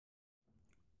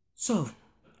So,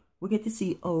 we get to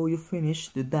see how you finish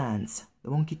the dance,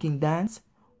 the Monkey King dance.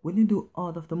 When you do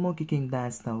all of the Monkey King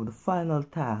dance now, the final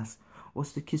task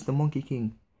was to kiss the Monkey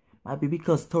King. Might be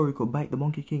because Toriko bite the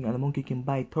Monkey King and the Monkey King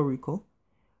bite Toriko.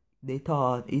 He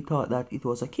thought that it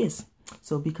was a kiss.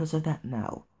 So because of that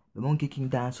now, the Monkey King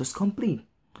dance was complete.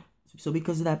 So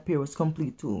because of that pair was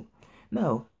complete too.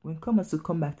 Now, when Komatsu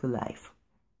come back to life,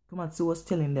 Komatsu was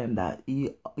telling them that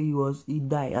he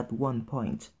died at one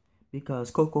point.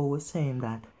 Because Coco was saying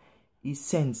that he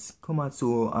sensed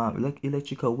Komatsu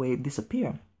electrical wave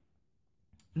disappear.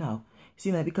 Now,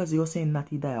 see that because he was saying that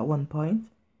he died at one point,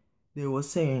 he was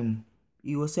saying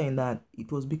that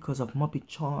it was because of Muppet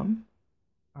charm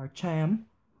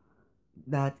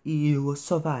that he will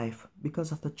survive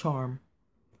because of the charm.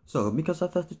 So because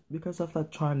of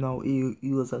that charm now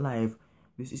he was alive.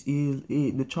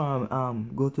 The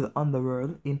charm go to the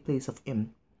underworld in place of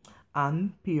him.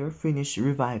 And Pierre finished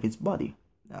revive his body.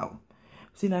 Now,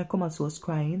 see now Komatsu was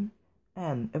crying,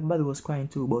 and everybody was crying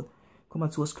too, but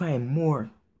Komatsu was crying more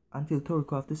until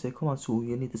Toriko have to say, Komatsu,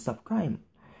 you need to stop crying.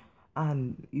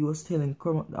 And he was telling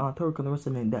Toriko and the rest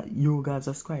of them that you guys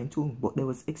are crying too, but they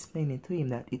was explaining to him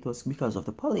that it was because of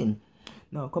the pollen.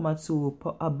 Now Komatsu's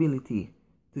ability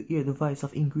to hear the voice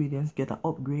of ingredients get an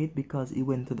upgrade because he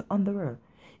went to the underworld.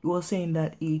 He was saying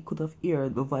that he could have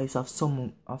heard the voice of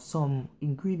some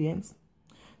ingredients.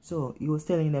 So he was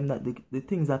telling them that the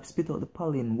things that spit out the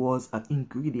pollen was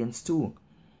ingredients too.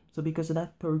 So because of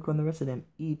that, Toriko and the rest of them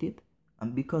eat it,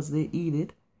 and because they eat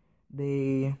it,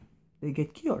 they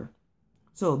get cured.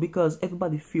 So because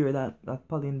everybody feared that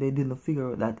pollen, they didn't figure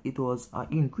out that it was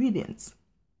ingredients.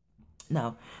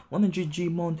 Now,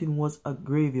 100G Mountain was a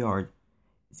graveyard.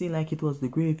 It seemed like it was the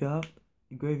graveyard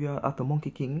of the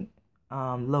Monkey King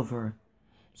lover.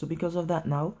 So because of that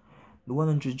now, the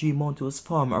 100G Mountain was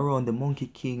formed around the Monkey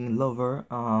King lover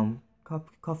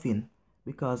coffin,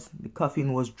 because the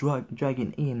coffin was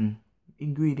dragging in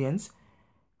ingredients,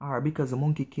 or because the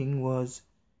Monkey King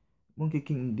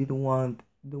didn't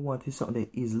want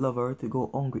his lover to go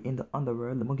hungry in the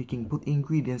underworld. The Monkey King put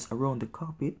ingredients around the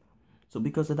carpet. So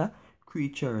because of that,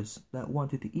 creatures that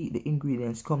wanted to eat the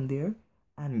ingredients come there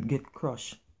and get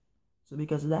crushed. So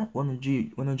because of that,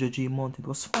 100G Mountain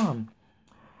was formed.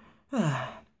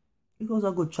 It was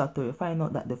a good chapter. You find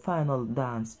out that the final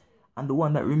dance and the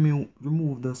one that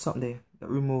removed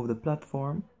the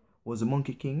platform was the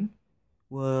Monkey King.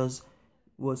 Was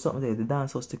something there. The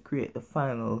dance was to create the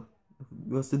final,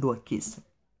 was to do a kiss.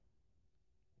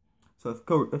 So if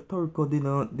Toriko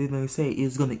didn't say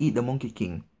he's gonna eat the Monkey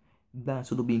King, the dance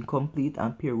would have been complete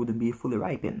and Pierre wouldn't be fully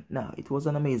ripened. Now, it was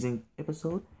an amazing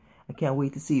episode. I can't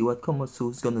wait to see what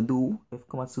Komatsu is gonna do. If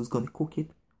Komatsu is gonna cook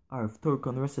it, or if Toriko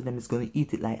and the rest of them is gonna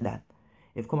eat it like that.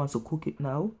 If Komatsu cook it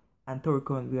now and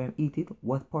Toriko and them eat it,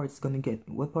 what parts is gonna get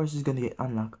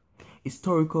unlocked? Is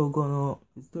Toriko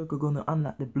gonna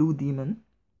unlock the blue demon,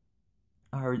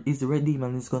 or is the red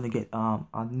demon is gonna get or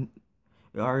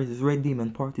is the red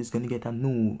demon part is gonna get a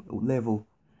new level?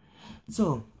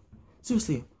 So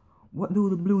seriously, what do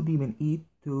the blue demon eat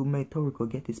to make Toriko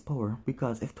get his power?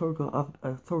 Because if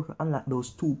Toriko unlock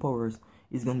those two powers,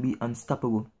 it's gonna be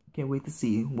unstoppable. Can't wait to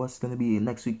see what's gonna be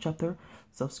next week chapter.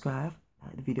 Subscribe,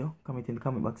 like the video, comment in the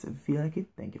comment box if you feel like it.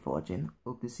 Thank you for watching.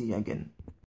 Hope to see you again.